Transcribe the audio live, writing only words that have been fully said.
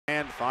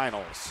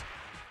finals.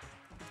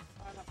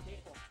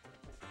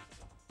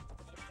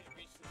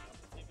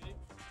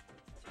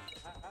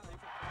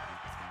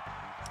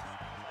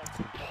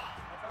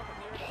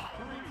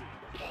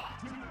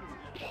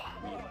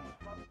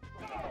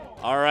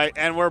 All right,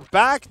 and we're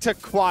back to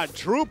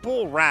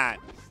quadruple rat.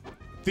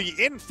 The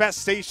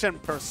infestation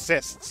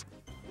persists.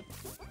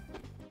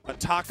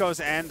 Tacos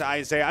and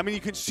Isai. I mean,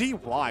 you can see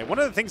why. One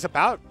of the things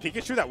about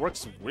Pikachu that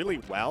works really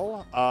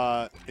well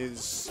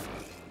is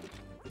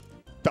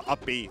the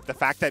up B. The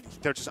fact that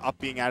they're just up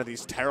being out of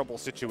these terrible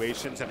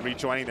situations and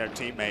rejoining their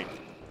teammate.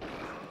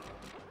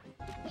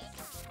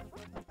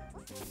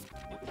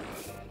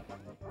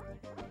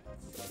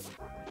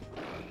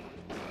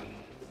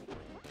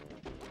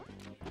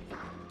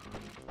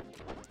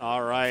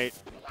 All right,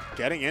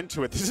 getting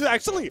into it. This is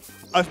actually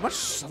a much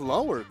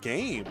slower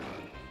game.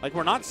 Like,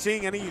 we're not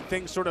seeing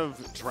anything sort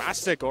of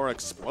drastic or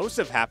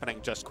explosive happening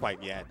just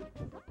quite yet.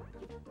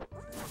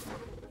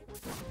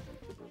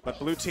 But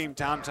blue team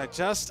down to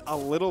just a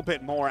little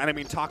bit more. And I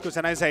mean, Tacos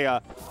and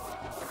Isai,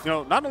 you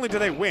know, not only do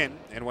they win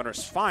in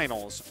winners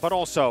finals, but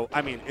also,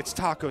 I mean, it's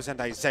Tacos and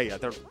Isai.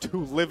 They're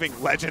two living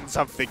legends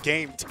of the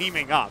game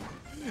teaming up.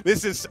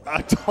 This is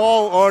a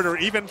tall order,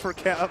 even for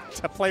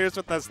players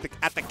with us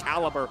at the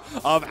caliber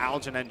of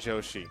Alvin and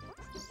Joshi.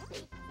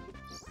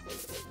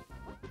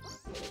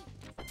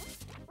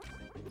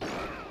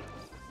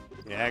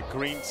 Yeah,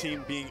 green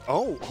team being...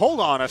 Oh,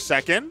 hold on a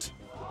second.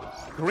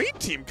 Green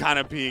team kind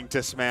of being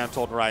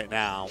dismantled right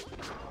now.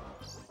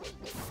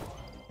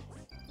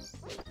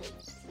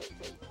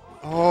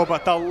 Oh,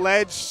 but the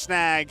ledge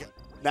snag.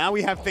 Now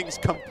we have things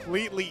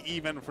completely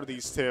even for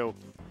these two.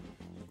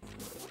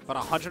 But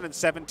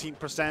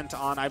 117%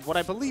 on what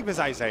I believe is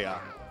Isai.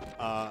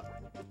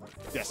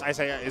 Yes,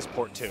 Isai is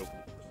port 2.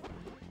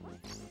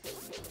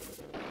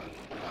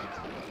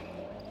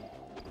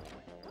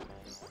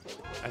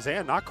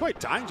 Isai not quite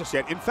dying just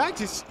yet. In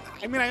fact,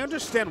 I mean, I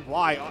understand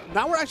why.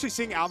 Now we're actually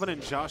seeing Alvin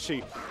and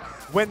Joshi,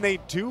 when they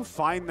do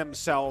find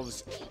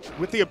themselves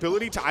with the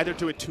ability to either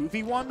do a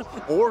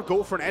 2v1 or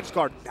go for an edge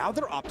guard, now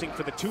they're opting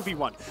for the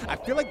 2v1. I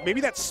feel like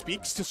maybe that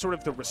speaks to sort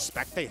of the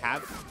respect they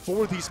have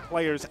for these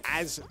players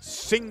as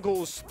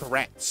singles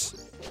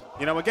threats.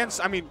 You know,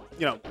 against, I mean,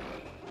 you know,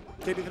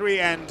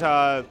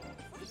 KD3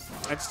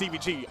 and Stevie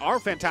G are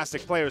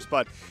fantastic players,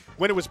 but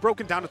when it was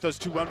broken down with those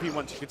two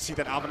 1v1s, you could see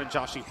that Alvin and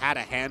Joshi had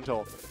a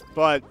handle.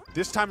 But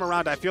this time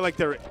around, I feel like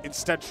they're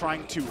instead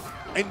trying to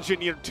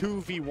engineer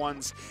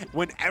 2v1s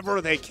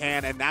whenever they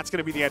can, and that's going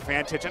to be the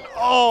advantage. And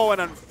oh, an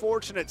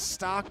unfortunate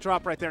stock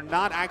drop right there,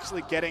 not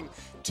actually getting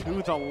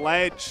to the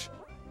ledge.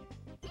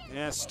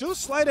 Yeah, still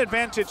slight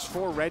advantage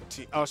for red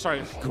team. Oh,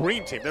 sorry,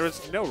 green team. There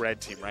is no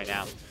red team right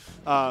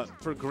now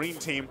for green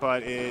team,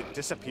 but it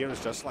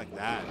disappears just like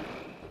that.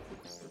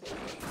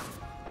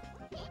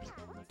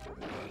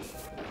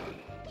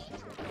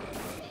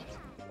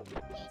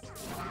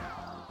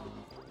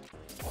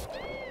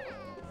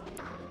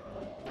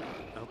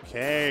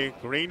 Okay,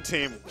 green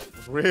team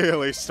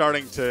really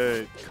starting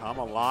to come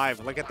alive.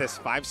 Look at this,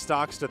 5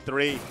 stocks to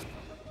 3.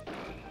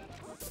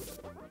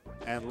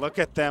 And look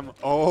at them.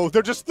 Oh,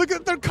 they're just,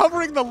 they're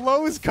covering the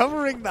lows,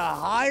 covering the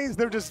highs.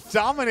 They're just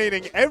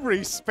dominating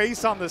every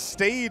space on the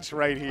stage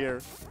right here.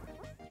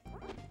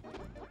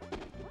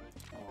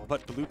 Oh,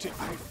 but blue team,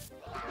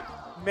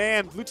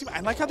 man, blue team, I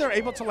like how they're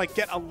able to like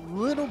get a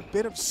little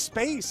bit of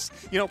space.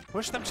 You know,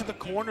 push them to the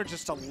corner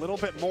just a little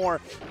bit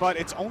more, but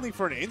it's only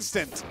for an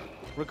instant.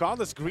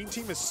 Regardless, green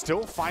team is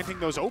still finding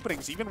those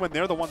openings, even when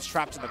they're the ones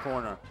trapped in the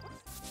corner.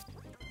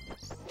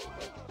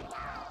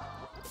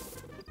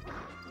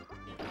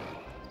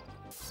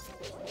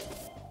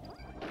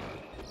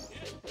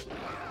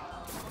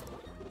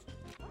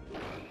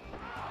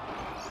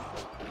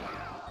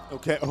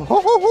 Okay.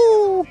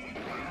 Oh,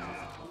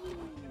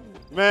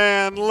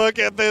 man, look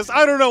at this.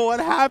 I don't know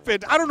what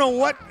happened. I don't know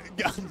what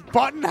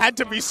button had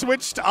to be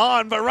switched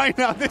on, but right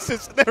now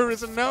there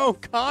is no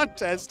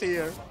contest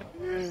here.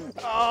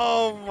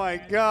 Oh my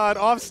god,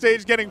 off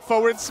stage getting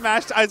forward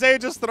smashed.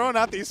 Isai just throwing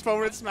out these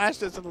forward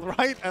smashes to the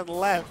right and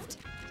left.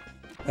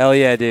 Hell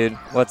yeah, dude.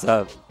 What's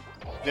up?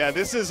 Yeah,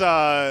 this is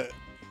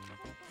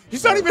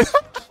he's not even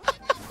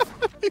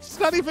he's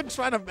not even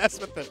trying to mess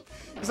with it.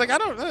 He's like, I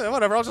don't know,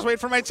 whatever, I'll just wait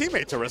for my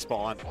teammate to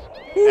respawn.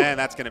 And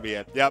that's gonna be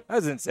it. Yep. That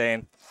was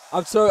insane.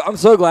 I'm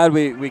so glad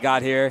we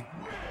got here.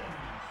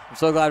 I'm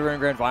so glad we're in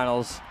grand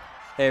finals.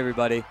 Hey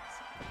everybody.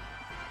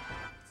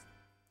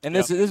 And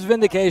this is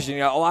vindication. You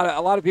know, a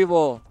lot of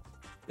people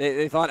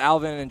they thought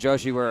Alvin and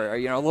Joshi were,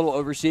 you know, a little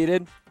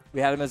overseeded.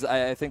 We had them as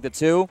I think the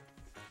 2,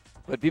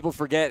 but people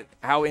forget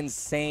how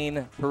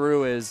insane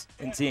Peru is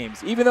in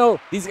teams. Even though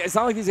it's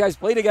not like these guys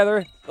play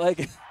together.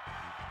 Like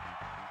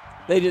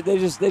they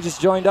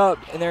just joined up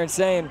and they're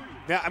insane.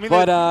 Yeah, I mean,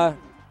 but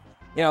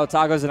you know,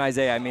 Tacos and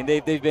Isai, I mean,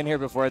 they've been here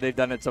before. They've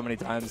done it so many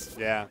times.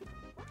 Yeah.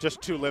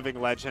 Just 2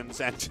 living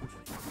legends, and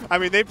I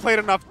mean, they played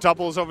enough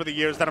doubles over the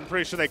years that I'm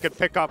pretty sure they could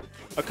pick up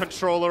a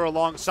controller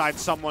alongside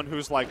someone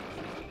who's like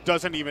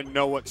doesn't even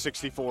know what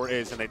 64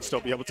 is, and they'd still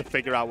be able to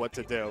figure out what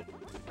to do.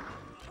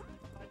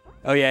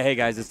 Oh yeah, hey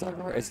guys, it's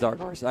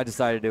Darkhorse. I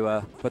decided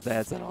to put the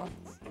headset on.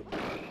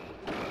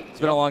 It's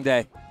been a long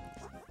day.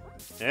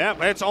 Yeah,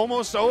 but it's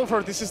almost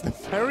over. This is the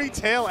very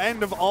tail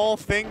end of all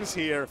things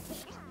here.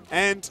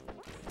 And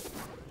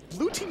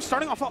blue team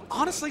starting off well.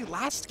 Honestly,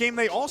 last game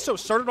they also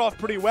started off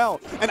pretty well.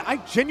 And I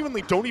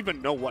genuinely don't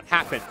even know what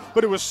happened,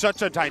 but it was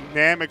such a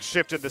dynamic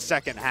shift in the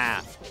second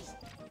half.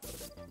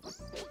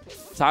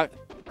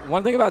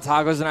 One thing about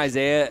Tacos and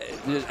Isaiah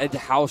and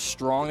how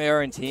strong they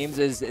are in teams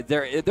is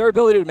their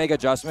ability to make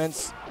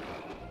adjustments.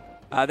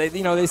 They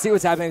see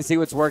what's happening, they see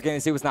what's working,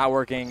 they see what's not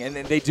working, and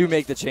they do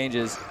make the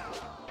changes.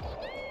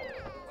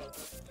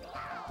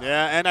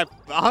 Yeah, and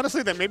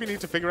honestly, they maybe need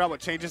to figure out what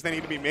changes they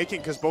need to be making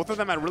because both of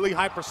them at really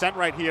high percent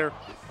right here.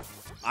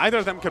 Either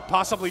of them could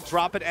possibly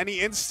drop at any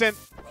instant.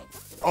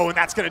 Oh, and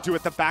that's going to do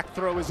it. The back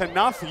throw is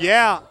enough.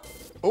 Yeah.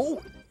 Oh,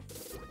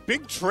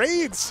 big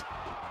trades.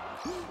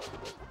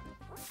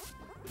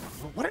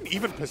 What an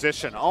even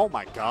position. Oh,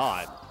 my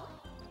God.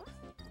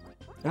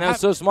 And that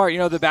was so smart. You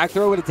know, the back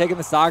throw would have taken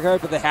the stock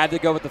hurt, but they had to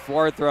go with the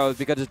forward throw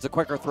because it's a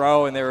quicker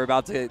throw, and they were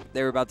about to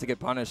get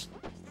punished.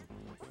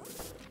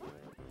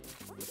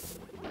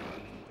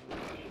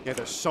 Yeah,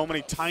 there's so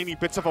many tiny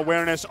bits of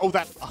awareness. Oh,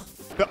 the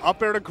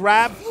up air to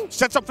grab.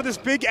 Sets up for this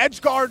big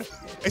edge guard.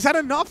 Is that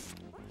enough?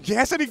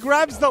 Yes, and he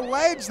grabs the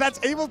ledge.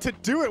 That's able to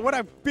do it. What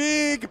a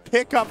big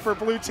pickup for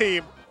blue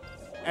team.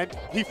 And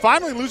he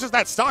finally loses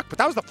that stock, but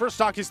that was the first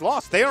stock he's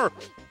lost. They are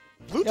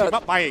blue team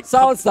up by a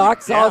solid stock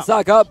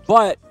up,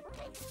 but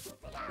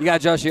you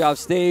got Joshi off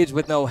stage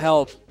with no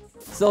help.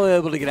 Still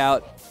able to get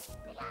out.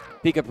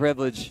 Pika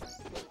privilege.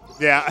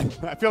 Yeah,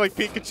 I feel like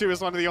Pikachu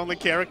is one of the only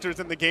characters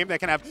in the game that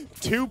can have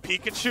two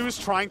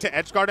Pikachus trying to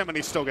edgeguard him, and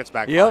he still gets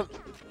back. Yep.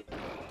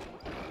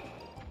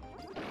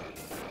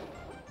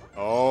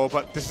 Oh,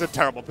 but this is a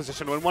terrible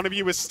position. When one of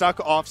you is stuck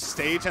off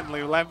stage and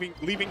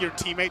leaving your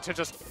teammate to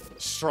just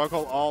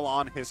struggle all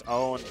on his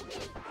own.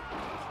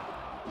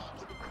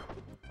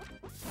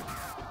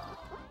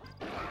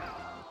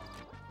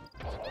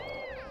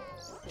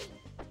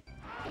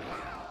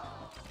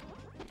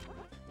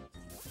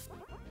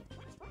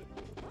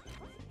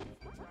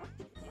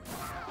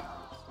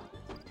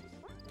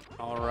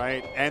 All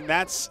right, and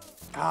that's,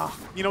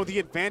 the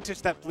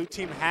advantage that blue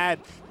team had.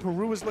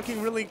 Peru was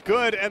looking really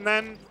good, and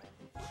then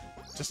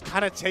just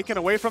kind of taken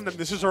away from them.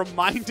 This is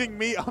reminding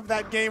me of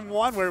that game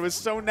one where it was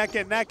so neck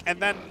and neck,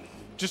 and then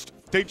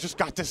they just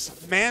got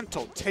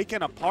dismantled,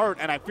 taken apart,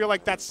 and I feel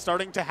like that's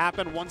starting to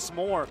happen once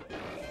more.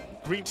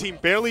 Green team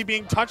barely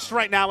being touched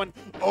right now, and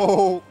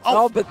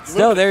but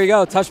still, there you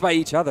go, touched by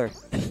each other.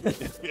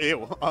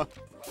 Ew.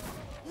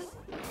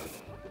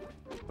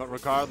 But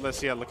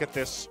regardless, yeah, look at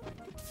this.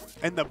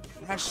 And the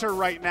pressure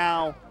right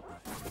now.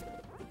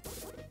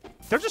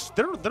 They're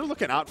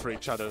looking out for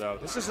each other though.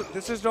 This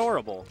is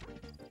adorable.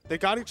 They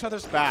got each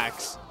other's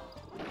backs.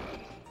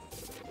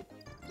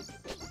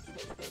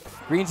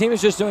 Green team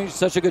is just doing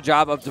such a good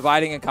job of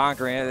dividing and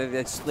conquering.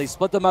 They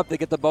split them up, they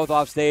get them both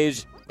off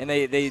stage, and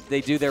they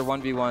do their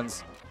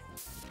 1v1s.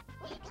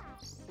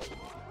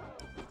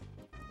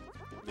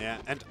 Yeah,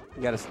 and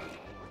you gotta.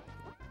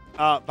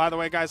 By the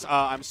way, guys,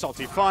 I'm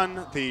Salty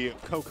Fun, the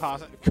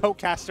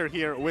co-caster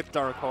here with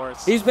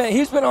Darkhorse. He's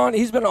been on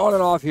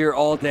and off here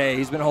all day.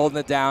 He's been holding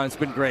it down. It's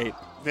been great.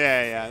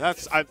 Yeah.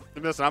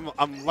 Listen,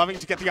 I'm loving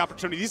to get the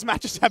opportunity. These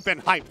matches have been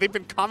hyped. They've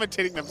been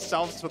commentating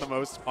themselves for the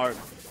most part.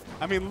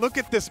 I mean, look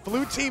at this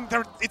blue team.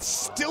 It's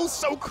still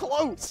so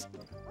close.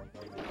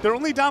 They're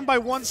only down by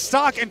one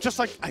stock, and just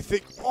like I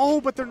think,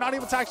 but they're not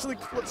able to actually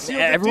seal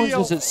the everyone's deal.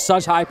 just at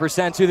such high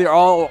percent too. They're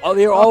all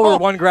were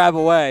one grab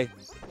away.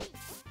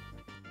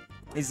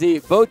 You see,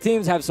 both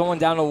teams have someone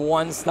down to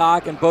one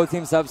stock, and both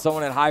teams have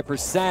someone at high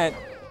percent.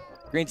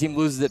 Green team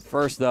loses it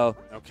first, though.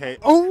 Okay.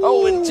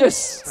 Oh, and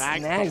just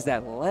snags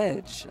that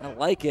ledge. I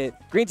like it.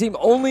 Green team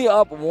only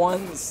up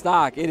one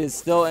stock. It is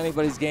still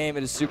anybody's game.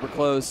 It is super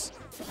close.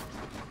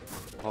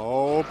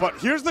 Oh, but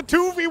here's the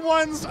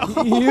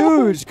 2v1s.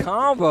 Huge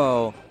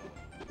combo.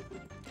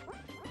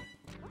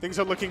 Things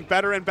are looking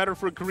better and better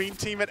for green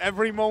team at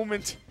every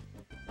moment.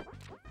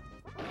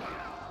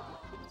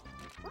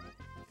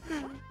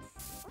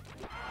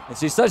 And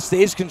see such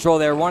stage control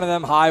there. One of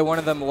them high, one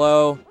of them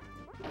low.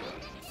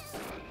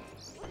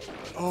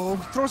 Oh,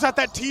 throws out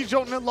that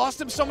T-jolt and it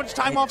lost him so much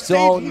time off stage.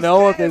 I don't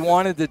know if they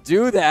wanted to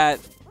do that.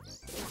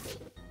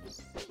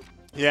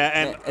 Yeah,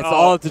 and it's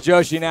all up to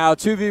Joshi now.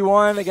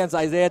 2v1 against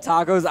Isaiah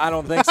Tacos? I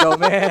don't think so,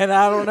 man.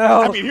 I don't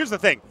know. I mean, here's the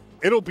thing.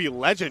 It'll be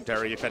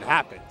legendary if it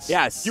happens.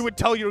 Yes. You would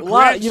tell your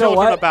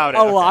grandchildren about it.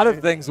 A lot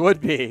of things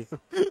would be.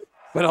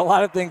 But a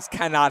lot of things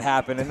cannot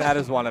happen, and that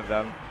is one of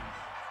them.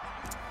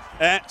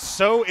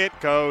 So it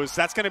goes.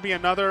 That's going to be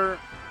another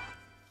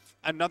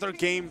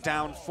game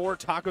down for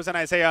Tacos and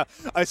Isaiah.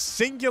 A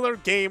singular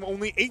game,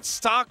 only 8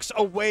 stocks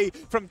away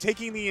from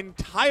taking the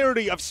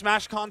entirety of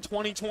SmashCon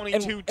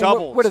 2022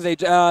 doubles. What did they?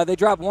 They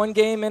dropped one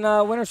game in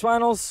Winners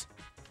Finals.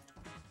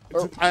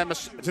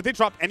 Did they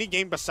drop any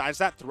game besides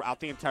that throughout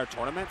the entire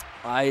tournament?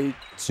 I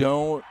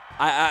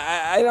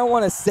don't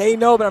want to say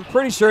no, but I'm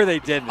pretty sure they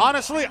didn't.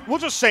 Honestly, we'll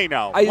just say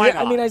no. Why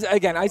not? I mean,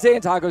 again, Isai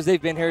and Tacos,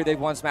 they've been here. They've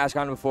won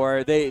SmashCon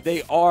before.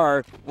 They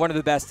are one of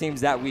the best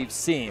teams that we've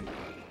seen.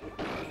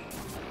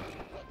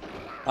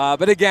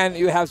 But again,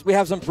 we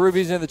have some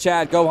Peruvians in the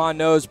chat. Gohan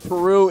knows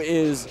Peru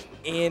is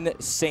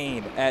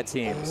insane at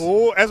teams.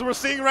 Oh, as we're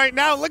seeing right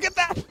now, look at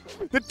that.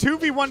 The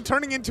 2v1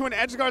 turning into an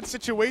edge guard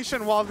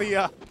situation while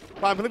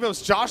I believe it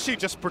was Joshi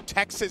just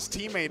protects his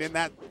teammate in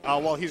that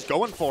while he's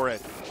going for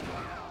it.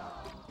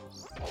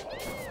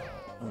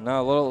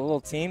 No, a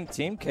little team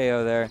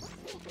KO there.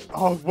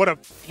 Oh, what a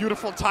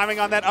beautiful timing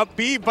on that up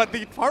B, but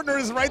the partner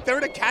is right there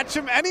to catch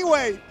him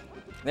anyway.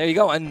 There you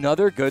go,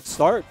 another good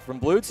start from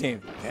blue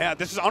team. Yeah,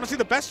 this is honestly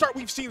the best start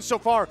we've seen so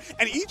far.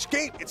 And each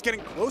game, it's getting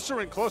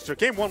closer and closer.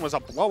 Game 1 was a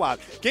blowout.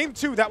 Game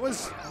 2, that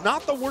was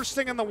not the worst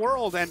thing in the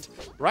world. And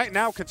right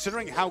now,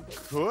 considering how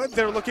good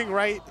they're looking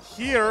right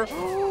here.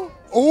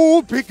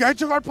 Oh, big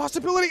edge guard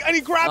possibility, and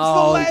he grabs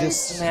the leg. Oh, he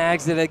just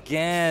snags it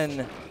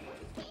again.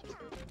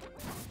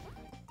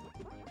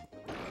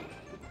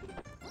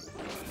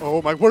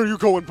 Oh my, where are you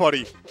going,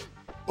 buddy?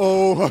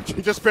 Oh,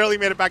 he just barely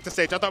made it back to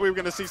stage. I thought we were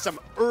going to see some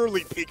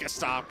early Pika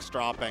stocks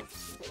dropping.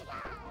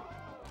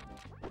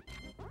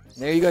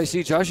 There you go. See,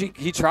 Joshi,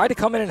 he tried to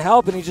come in and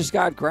help, and he just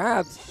got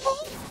grabbed.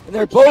 And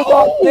they're both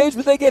off stage,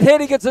 but they get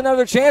hit. He gets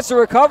another chance to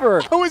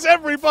recover. How is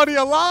everybody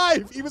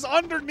alive? He was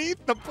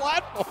underneath the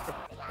platform.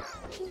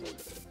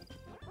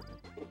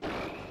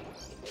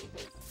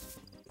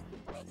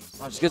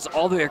 Just gets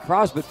all the way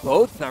across, but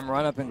both of them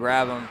run up and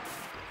grab him.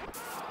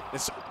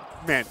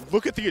 Man,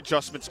 look at the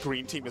adjustments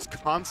Green Team is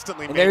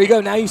constantly making. There you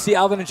go. Now you see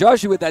Alvin and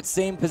Joshi with that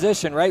same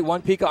position, right?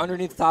 One Pika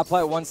underneath the top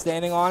flat, one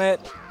standing on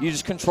it. You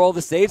just control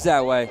the stage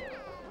that way.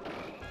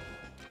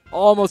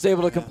 Almost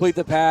able to complete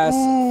the pass.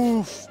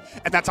 Oof.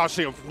 And that's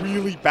actually a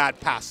really bad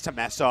pass to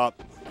mess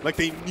up. Like,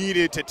 they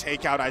needed to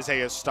take out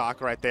Isaiah's stock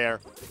right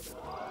there.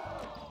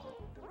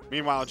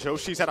 Meanwhile,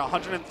 Joshi's at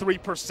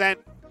 103%.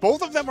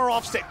 Both of them are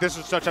off stage. This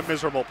is such a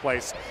miserable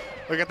place.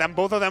 Look at them.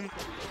 Both of them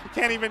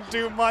can't even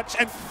do much.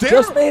 And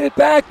just made it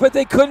back, but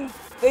they couldn't.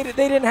 They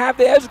didn't have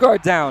the edge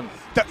guard down.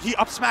 He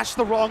up smashed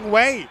the wrong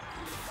way.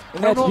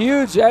 And that's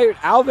huge.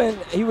 Alvin,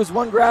 he was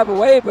one grab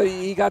away, but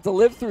he got to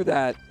live through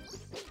that.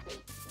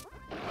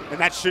 And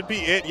that should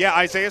be it. Yeah,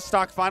 Isaiah's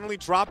stock finally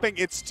dropping.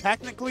 It's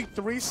technically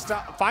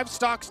 5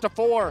 stocks to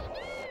 4.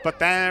 But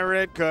there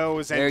it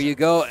goes. There you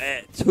go.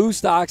 2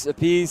 stocks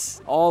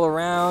apiece all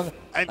around.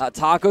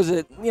 Tacos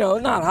at,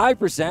 not high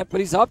percent, but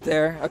he's up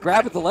there. A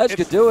grab at the ledge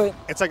could do it.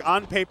 It's like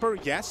on paper,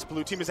 yes,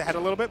 blue team is ahead a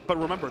little bit, but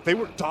remember, they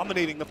were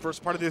dominating the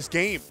first part of this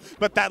game.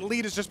 But that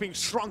lead is just being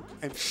shrunk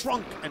and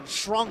shrunk and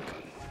shrunk.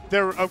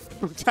 I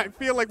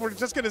feel like we're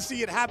just going to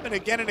see it happen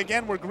again and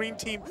again where Green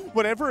Team,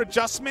 whatever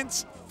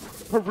adjustments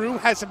Peru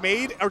has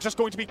made are just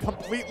going to be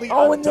completely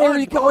undone. And there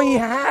you go. He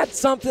had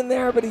something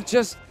there, but he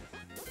just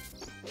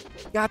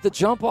got the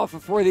jump off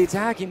before the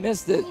attack. He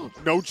missed it.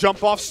 No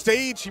jump off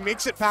stage. He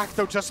makes it back,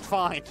 though, just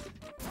fine.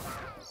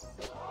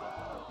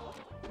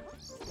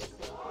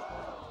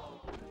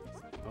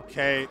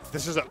 Okay,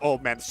 this is oh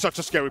man, such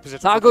a scary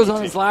position. Tacos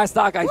on his last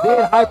stock. I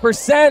did high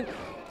percent,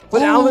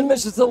 but Alvin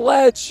misses the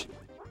ledge.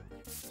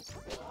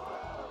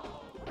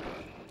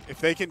 If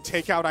they can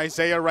take out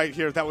Isaiah right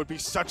here, that would be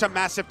such a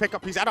massive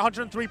pickup. He's at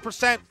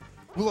 103%.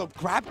 Will a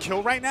grab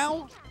kill right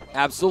now?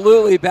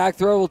 Absolutely. Back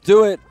throw will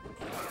do it.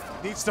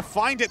 Needs to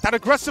find it. That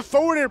aggressive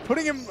forward air,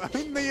 putting him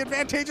in the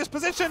advantageous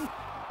position.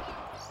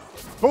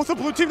 Both the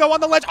blue team though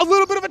on the ledge. A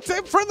little bit of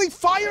a friendly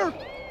fire.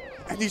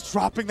 And he's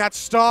dropping that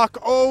stock.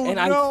 Oh, and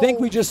no. I think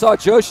we just saw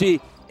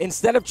Joshi,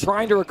 instead of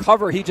trying to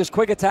recover, he just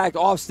quick attacked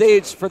off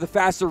stage for the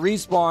faster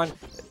respawn.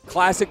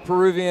 Classic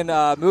Peruvian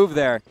move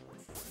there.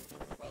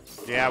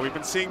 Yeah, we've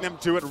been seeing them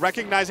do it,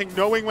 recognizing,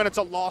 knowing when it's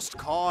a lost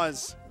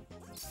cause.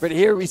 But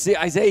here we see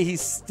Isai,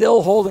 he's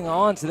still holding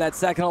on to that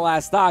second to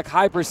last stock,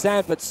 high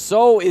percent, but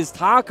so is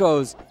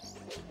Tacos.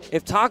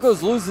 If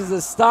Tacos loses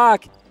his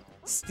stock,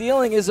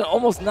 stealing is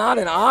almost not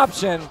an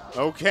option.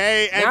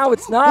 Okay. And now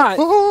it's not.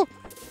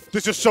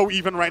 This is so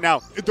even right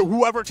now.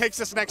 Whoever takes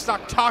this next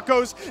stock,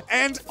 Tacos,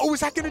 and is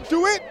that going to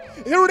do it?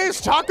 Here it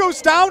is,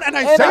 Tacos down, and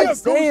Isaiah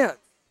goes.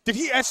 Did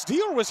he SD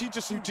or was he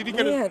just? Did he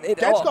get edge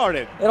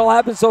guarded? It all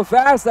happened so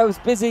fast. I was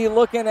busy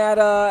looking at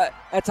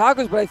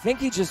Tacos, but I think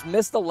he just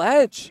missed the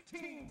ledge.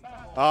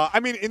 I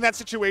mean, in that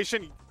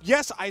situation,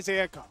 yes,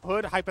 Isaiah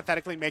could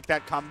hypothetically make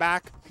that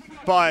comeback,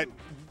 but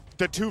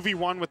the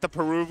 2v1 with the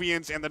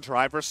Peruvians in the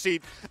driver's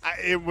seat,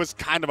 it was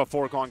kind of a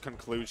foregone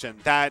conclusion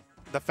that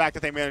the fact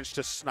that they managed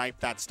to snipe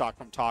that stock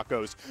from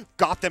Tacos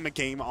got them a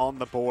game on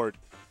the board.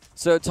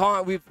 So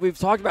we've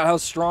talked about how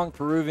strong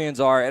Peruvians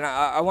are, and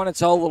I want to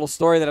tell a little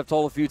story that I've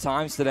told a few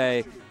times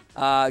today.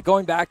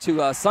 Going back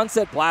to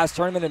Sunset Blast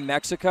tournament in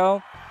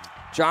Mexico,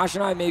 Josh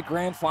and I made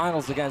grand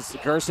finals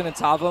against Gerson and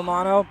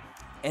Tavomano,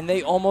 and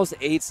they almost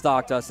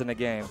 8-stocked us in a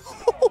game.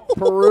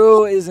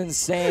 Peru is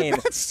insane.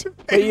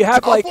 But you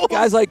have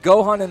guys like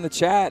Gohan in the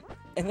chat,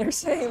 and they're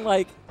saying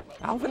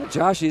Alvin and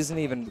Joshi isn't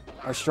even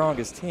our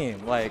strongest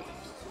team.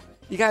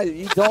 You guys,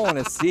 you don't want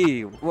to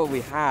see what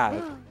we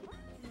have.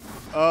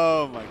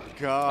 Oh, my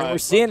God. And we're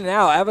seeing it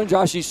now. Alvin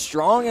Joshi's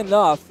strong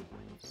enough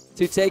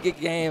to take a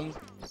game,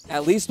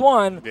 at least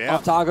one,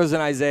 off Tacos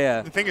and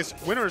Isaiah. The thing is,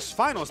 winners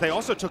finals, they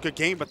also took a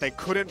game, but they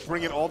couldn't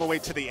bring it all the way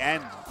to the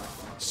end.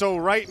 So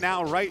right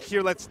now, right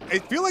here, I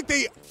feel like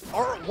they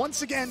are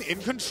once again in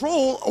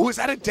control. Oh, is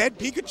that a dead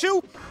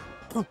Pikachu?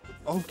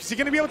 Oh, is he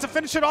going to be able to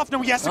finish it off?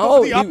 No, he has to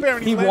go for the up air.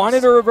 And he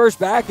wanted a reverse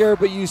back air,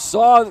 but you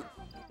saw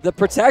the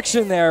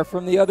protection there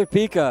from the other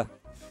Pika.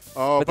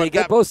 Oh, but they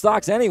get both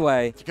stocks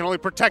anyway. You can only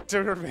protect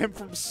him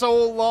from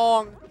so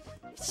long.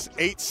 It's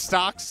 8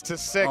 stocks to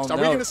 6. Oh, Are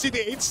we going to see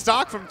the 8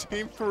 stock from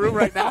Team Peru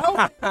right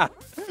now?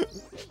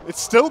 It's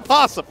still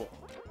possible.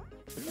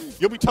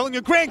 You'll be telling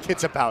your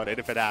grandkids about it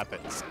if it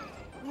happens.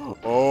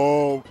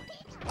 Oh,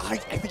 I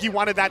think he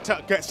wanted that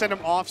to send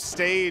him off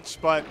stage,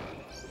 but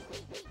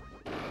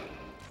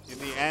in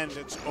the end,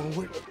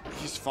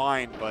 he's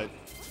fine, but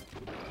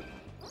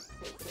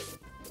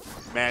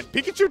man,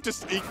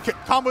 Pikachu he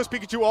combos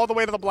Pikachu all the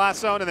way to the blast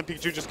zone, and then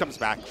Pikachu just comes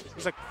back.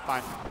 He's like,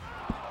 fine.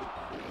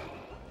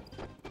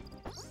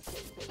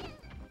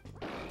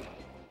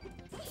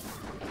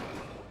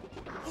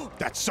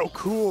 That's so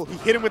cool. He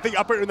hit him with the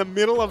upper in the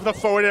middle of the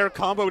forward air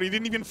combo, and he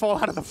didn't even fall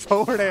out of the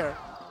forward air.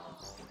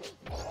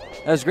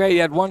 That was great. You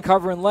had one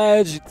cover and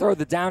ledge, you throw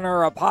the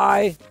downer up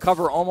high,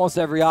 cover almost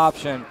every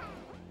option.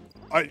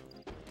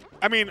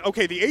 I mean,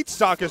 okay, the 8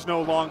 stock is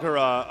no longer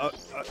a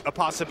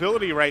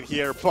possibility right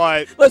here,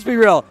 but let's be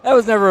real, that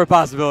was never a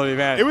possibility,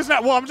 man. It was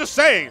not. Well, I'm just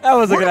saying that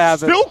wasn't gonna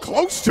happen. Still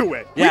close to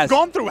it. Yes. We've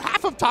gone through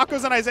half of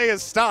Tacos and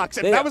Isaiah's stocks,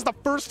 and that was the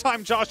first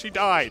time Joshi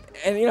died.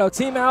 And you know,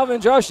 Team Alvin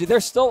and Joshi,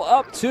 they're still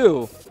up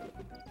too.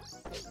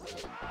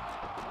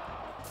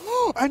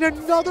 And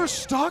another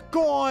stock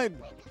gone.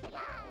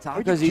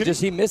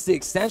 Tacos, he missed the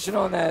extension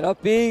on that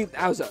up B.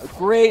 That was a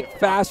great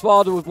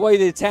fastball to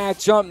avoid the attack,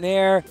 jump in the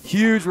air,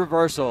 huge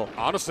reversal.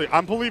 Honestly,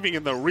 I'm believing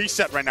in the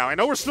reset right now. I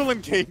know we're still in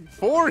game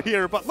 4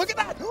 here, but look at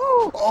that.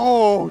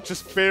 Oh,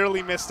 just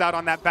barely missed out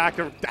on that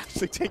backer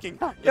actually taking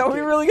out. Yeah, are we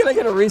really going to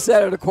get a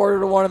reset at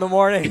 1:45 in the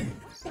morning?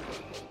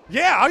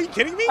 Yeah, are you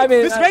kidding me? I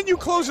mean, this venue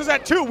closes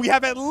at 2. We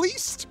have at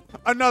least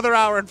another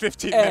hour and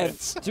 15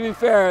 minutes. To be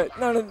fair,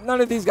 none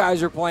of these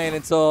guys are playing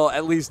until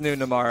at least noon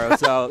tomorrow,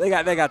 so they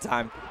got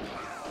time.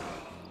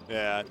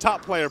 Yeah,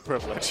 top player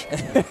privilege.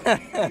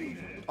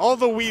 All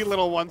the wee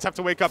little ones have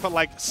to wake up at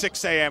like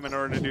 6 a.m. in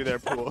order to do their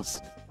pools.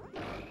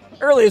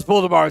 Earliest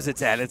pool tomorrow is at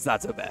 10. It's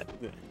not so bad.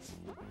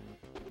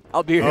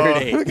 I'll be here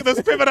at 8. Look at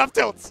those pivot up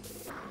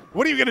tilts.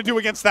 What are you going to do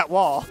against that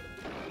wall?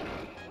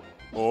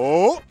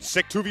 Oh,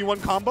 sick 2v1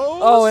 combos.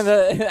 Oh, and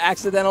the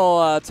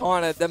accidental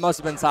taunt. That must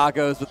have been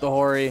Tacos with the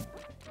Hori.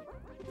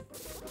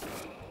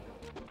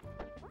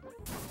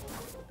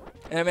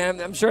 And I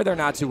mean, I'm sure they're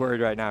not too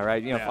worried right now,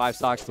 right? You know, 5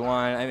 stocks to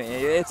 1. I mean,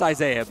 it's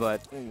Isaiah,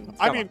 but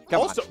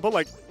but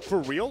like for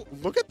real,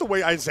 look at the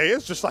way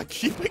Isaiah's just like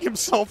keeping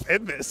himself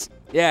in this.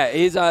 Yeah,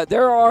 he's.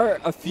 There are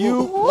a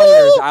few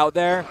players out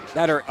there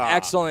that are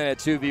excellent at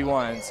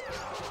 2v1s.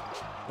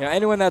 You know,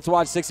 anyone that's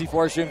watched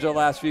 64 streams over the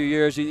last few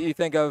years, you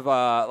think of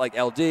like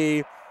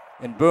LD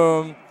and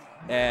Boom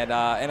and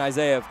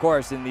Isaiah, of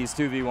course, in these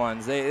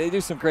 2v1s. They do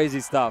some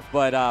crazy stuff,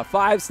 but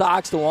 5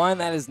 stocks to 1,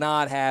 that is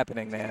not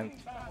happening, man.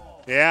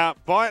 Yeah,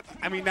 but,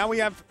 I mean, now we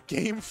have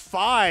Game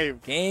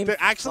 5. That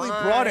actually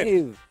brought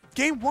it.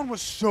 Game 1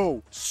 was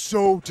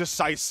so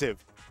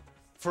decisive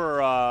for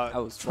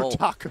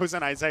Tacos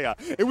and Isaiah.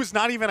 It was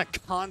not even a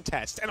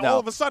contest. And all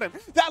of a sudden,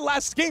 that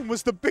last game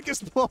was the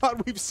biggest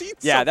blowout we've seen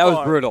so far. That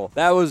was brutal.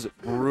 That was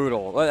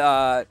brutal.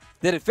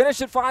 Did it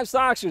finish at 5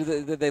 stocks, or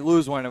did they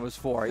lose when it was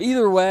 4?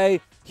 Either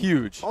way,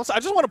 huge. Also, I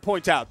just want to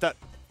point out that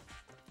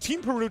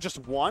Team Peru just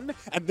won,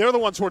 and they're the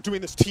ones who are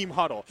doing this team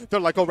huddle. They're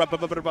like, oh, I think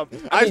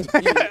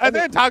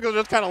Tacos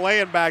just kind of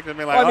laying back and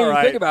be like, all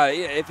right. Think about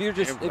it. If you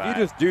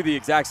just do the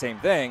exact same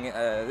thing,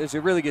 there's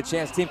a really good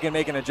chance the team can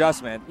make an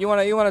adjustment. You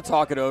want to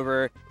talk it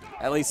over,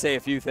 at least say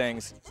a few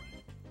things.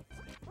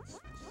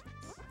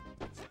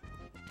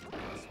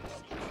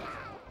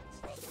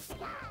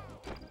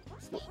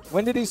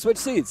 When did he switch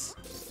seats?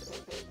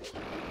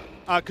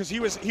 Because he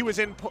was in he's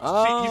in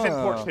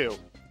port 2.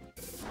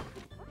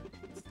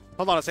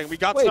 Hold on a second. We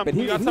got some. But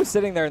he was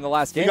sitting there in the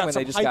last game when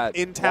they just got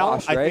intel.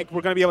 washed, right? I think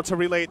we're going to be able to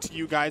relay it to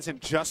you guys in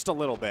just a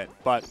little bit.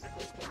 But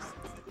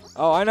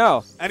oh, I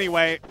know.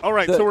 Anyway, all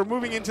right. So we're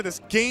moving into this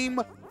Game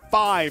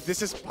 5.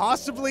 This is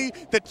possibly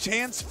the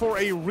chance for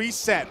a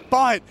reset,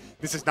 but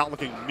this is not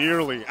looking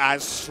nearly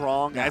as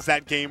strong as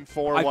that Game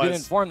 4 was. I've been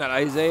informed that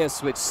Isaiah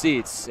switched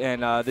seats,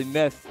 and the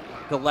myth,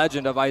 the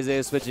legend of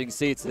Isaiah switching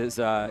seats is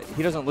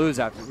he doesn't lose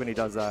after when he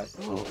does that.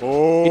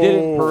 Oh. He did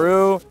it in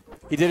Peru.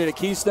 He did it at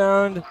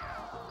Keystone.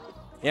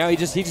 You know, he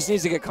just needs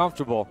to get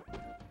comfortable.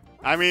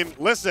 I mean,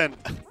 listen,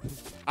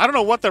 I don't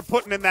know what they're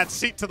putting in that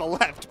seat to the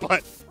left,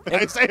 but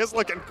Isaiah's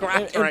looking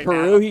cracked right now.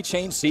 In Peru, he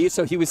changed seats,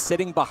 so he was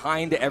sitting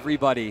behind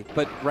everybody,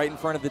 but right in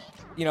front of the,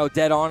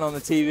 dead on the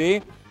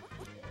TV.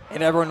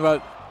 And everyone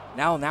went,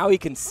 now he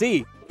can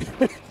see.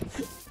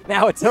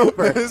 Now it's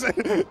over.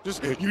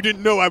 You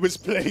didn't know I was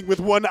playing with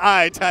one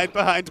eye tied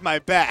behind my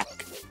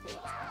back.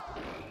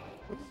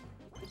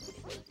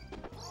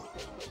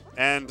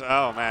 And,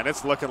 oh, man,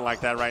 it's looking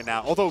like that right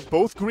now. Although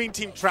both green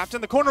team trapped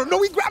in the corner.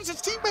 No, he grabs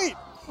his teammate.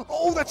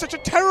 Oh, that's such a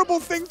terrible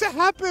thing to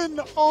happen.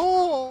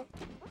 Oh.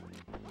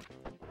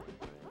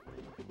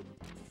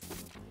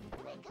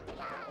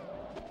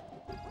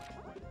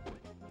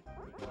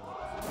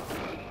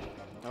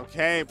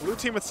 Okay, blue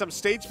team with some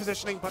stage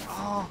positioning, but,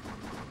 oh,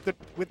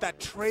 with that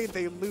trade,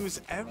 they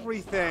lose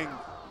everything.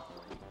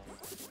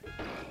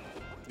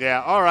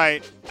 Yeah, all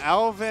right.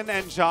 Alvin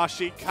and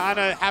Joshi kind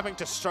of having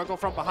to struggle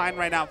from behind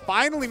right now.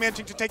 Finally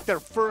managing to take their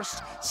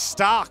first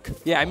stock.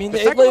 Yeah, I mean,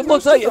 it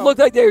looked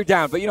like they were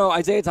down. But, you know,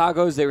 Isai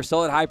Tacos, they were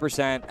still at high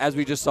percent, as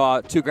we just saw,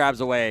 2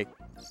 grabs away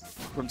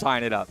from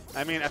tying it up.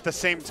 I mean, at the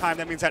same time,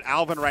 that means that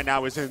Alvin right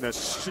now is in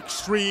this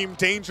extreme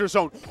danger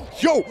zone.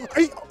 Yo,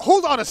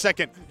 hold on a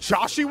second.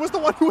 Joshi was the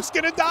one who was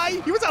going to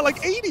die? He was at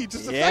like 80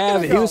 just a second ago. Yeah,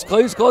 but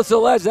he was close to the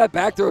ledge. That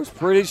back throw was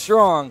pretty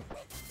strong.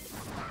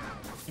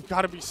 You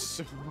gotta be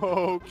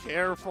so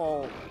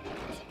careful.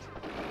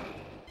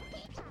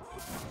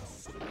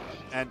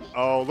 And,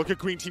 oh, look at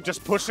green team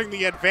just pushing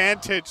the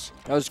advantage.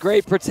 That was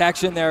great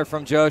protection there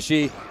from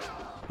Joshi.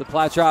 The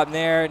plat drop in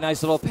there,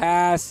 nice little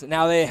pass.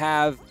 Now they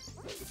have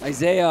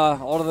Isaiah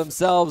all to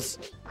themselves.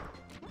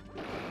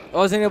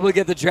 Wasn't able to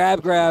get the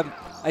jab grab.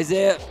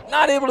 Isaiah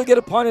not able to get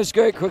a punish.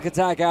 Great quick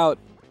attack out.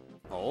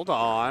 Hold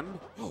on.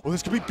 Oh,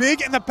 this could be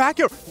big in the back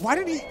here. Why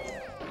did he?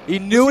 He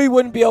knew he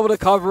wouldn't be able to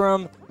cover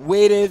him,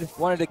 waited,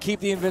 wanted to keep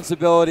the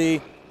invincibility.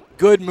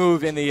 Good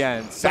move in the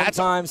end.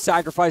 Sometimes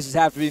sacrifices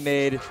have to be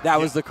made. That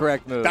was the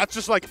correct move. That's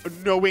just like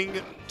knowing,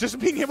 just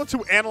being able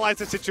to analyze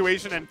the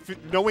situation and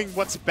knowing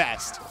what's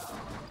best.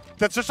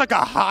 That's just like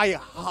a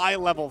high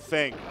level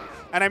thing.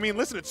 And I mean,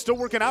 listen, it's still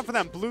working out for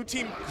them. Blue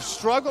team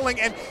struggling,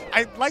 and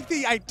I like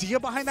the idea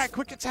behind that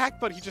quick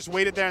attack, but he just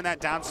waited there and that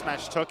down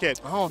smash took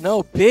it. Oh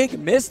no, big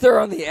miss there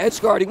on the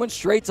edge guard. He went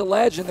straight to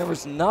ledge and there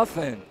was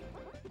nothing.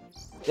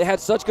 They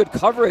had such good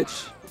coverage.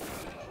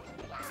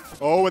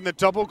 Oh, and the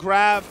double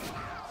grab.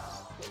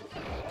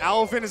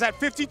 Alvin is at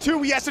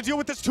 52. He has to deal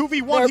with this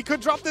 2v1. He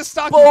could drop this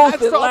stock.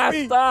 Both at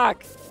last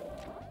stock.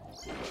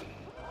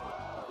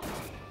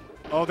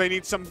 Oh, they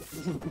need some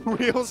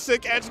real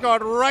sick edge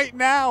guard right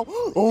now.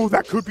 Oh,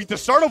 that could be the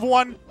start of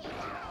one.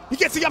 He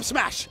gets the up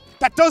smash.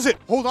 That does it.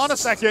 Hold on a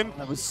second.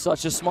 That was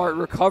such a smart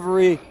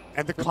recovery.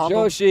 And the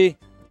combo. Joshi.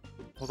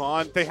 Hold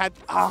on, they had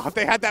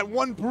that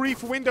one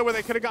brief window where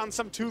they could have gotten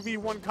some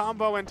 2v1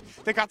 combo, and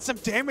they got some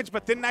damage,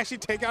 but didn't actually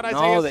take out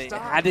Isaiah's No, they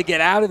had to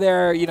get out of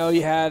there. You know,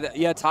 you had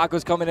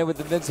Tacos coming in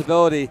with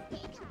invincibility.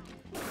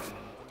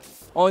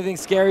 Only thing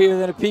scarier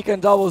than a peek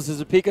on doubles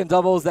is a peek on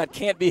doubles that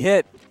can't be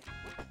hit.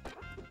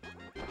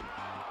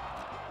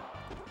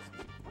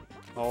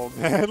 Oh,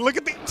 man, look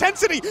at the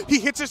intensity. He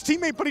hits his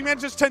teammate, but he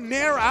manages to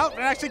nair out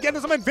and actually get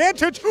some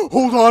advantage.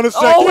 Hold on a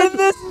second. Oh, in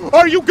this.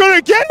 Are you going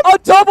to get a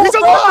double? He's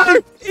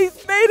alive.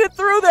 He's made it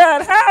through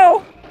that.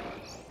 How?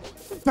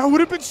 That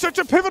would have been such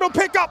a pivotal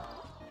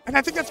pickup. And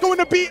I think that's going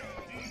to be.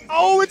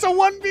 Oh, it's a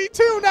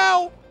 1v2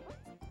 now.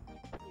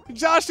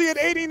 Joshi at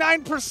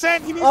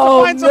 89%. He needs to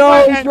find some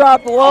way. He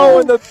dropped low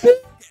in the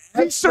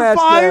big. He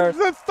survived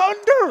the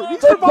thunder. He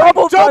survived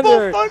double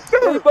thunder.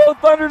 They both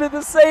thundered at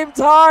the same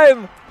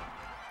time.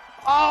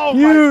 Oh,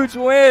 huge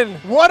win.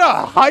 What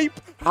a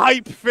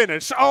hype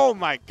finish. Oh,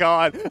 my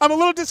God. I'm a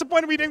little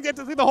disappointed we didn't get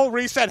to see the whole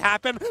reset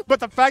happen,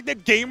 but the fact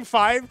that Game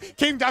 5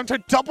 came down to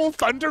double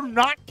thunder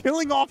not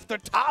killing off the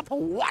top,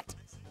 what?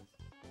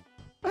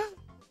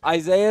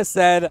 Isaiah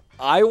said,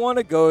 I want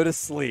to go to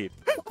sleep.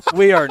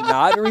 We are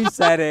not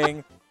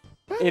resetting.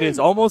 It is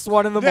almost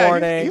 1 in the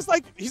morning. He's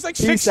like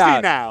 60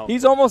 now.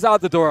 He's almost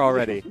out the door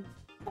already.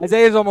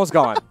 Isaiah's almost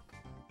gone.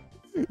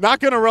 Not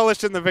going to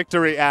relish in the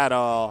victory at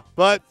all,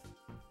 but...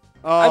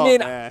 Oh, I mean,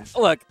 man.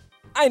 Look,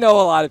 I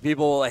know a lot of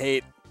people will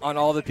hate on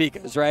all the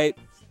Pikas, right?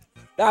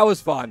 That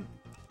was fun.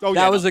 Oh,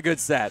 that was a good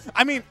set.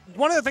 I mean,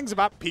 one of the things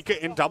about Pika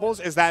in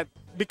doubles is that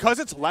because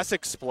it's less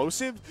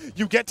explosive,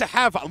 you get to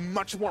have a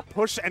much more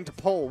push and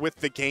pull with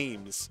the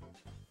games.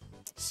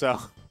 So.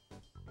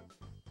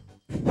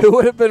 Who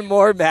would have been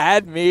more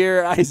mad, me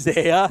or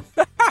Isaiah?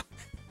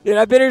 Dude,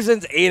 I've been here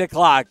since 8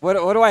 o'clock. What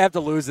do I have to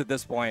lose at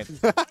this point?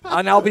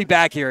 And I'll be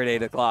back here at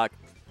 8 o'clock.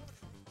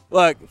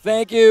 Look,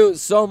 thank you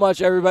so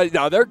much, everybody.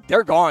 No,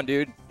 they're gone,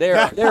 dude.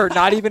 They're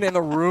not even in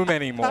the room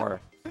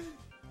anymore.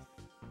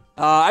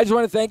 I just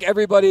want to thank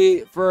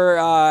everybody for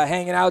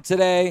hanging out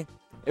today.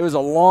 It was a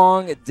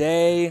long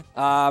day.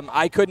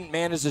 I couldn't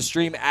manage the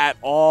stream at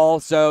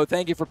all, so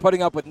thank you for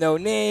putting up with no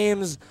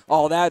names,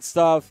 all that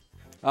stuff.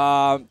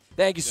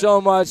 Thank you so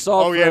much,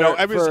 Saul.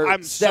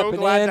 I'm so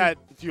glad that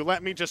you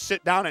let me just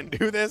sit down and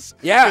do this.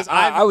 Yeah,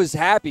 I was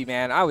happy,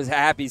 man. I was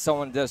happy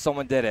someone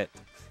did it.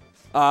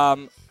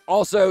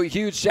 Also,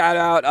 huge shout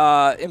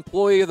out,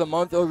 employee of the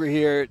month over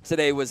here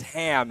today was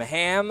Ham.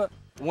 Ham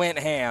went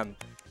ham.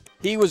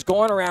 He was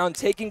going around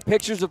taking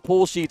pictures of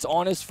pool sheets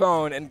on his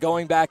phone and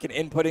going back and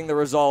inputting the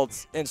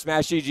results in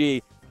Smash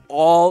GG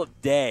all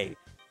day.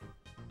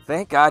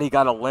 Thank God he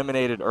got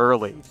eliminated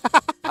early.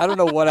 I don't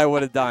know what I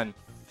would have done.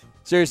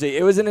 Seriously,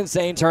 it was an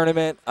insane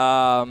tournament.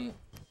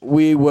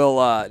 We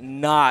will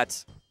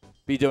not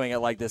be doing it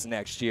like this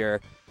next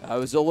year. It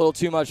was a little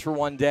too much for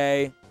one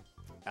day,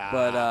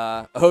 but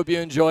I hope you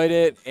enjoyed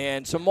it.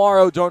 And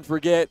tomorrow, don't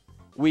forget,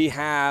 we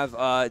have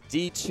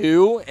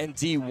D2 and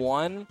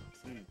D1,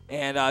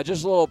 and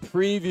just a little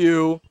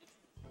preview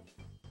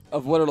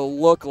of what it'll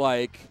look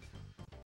like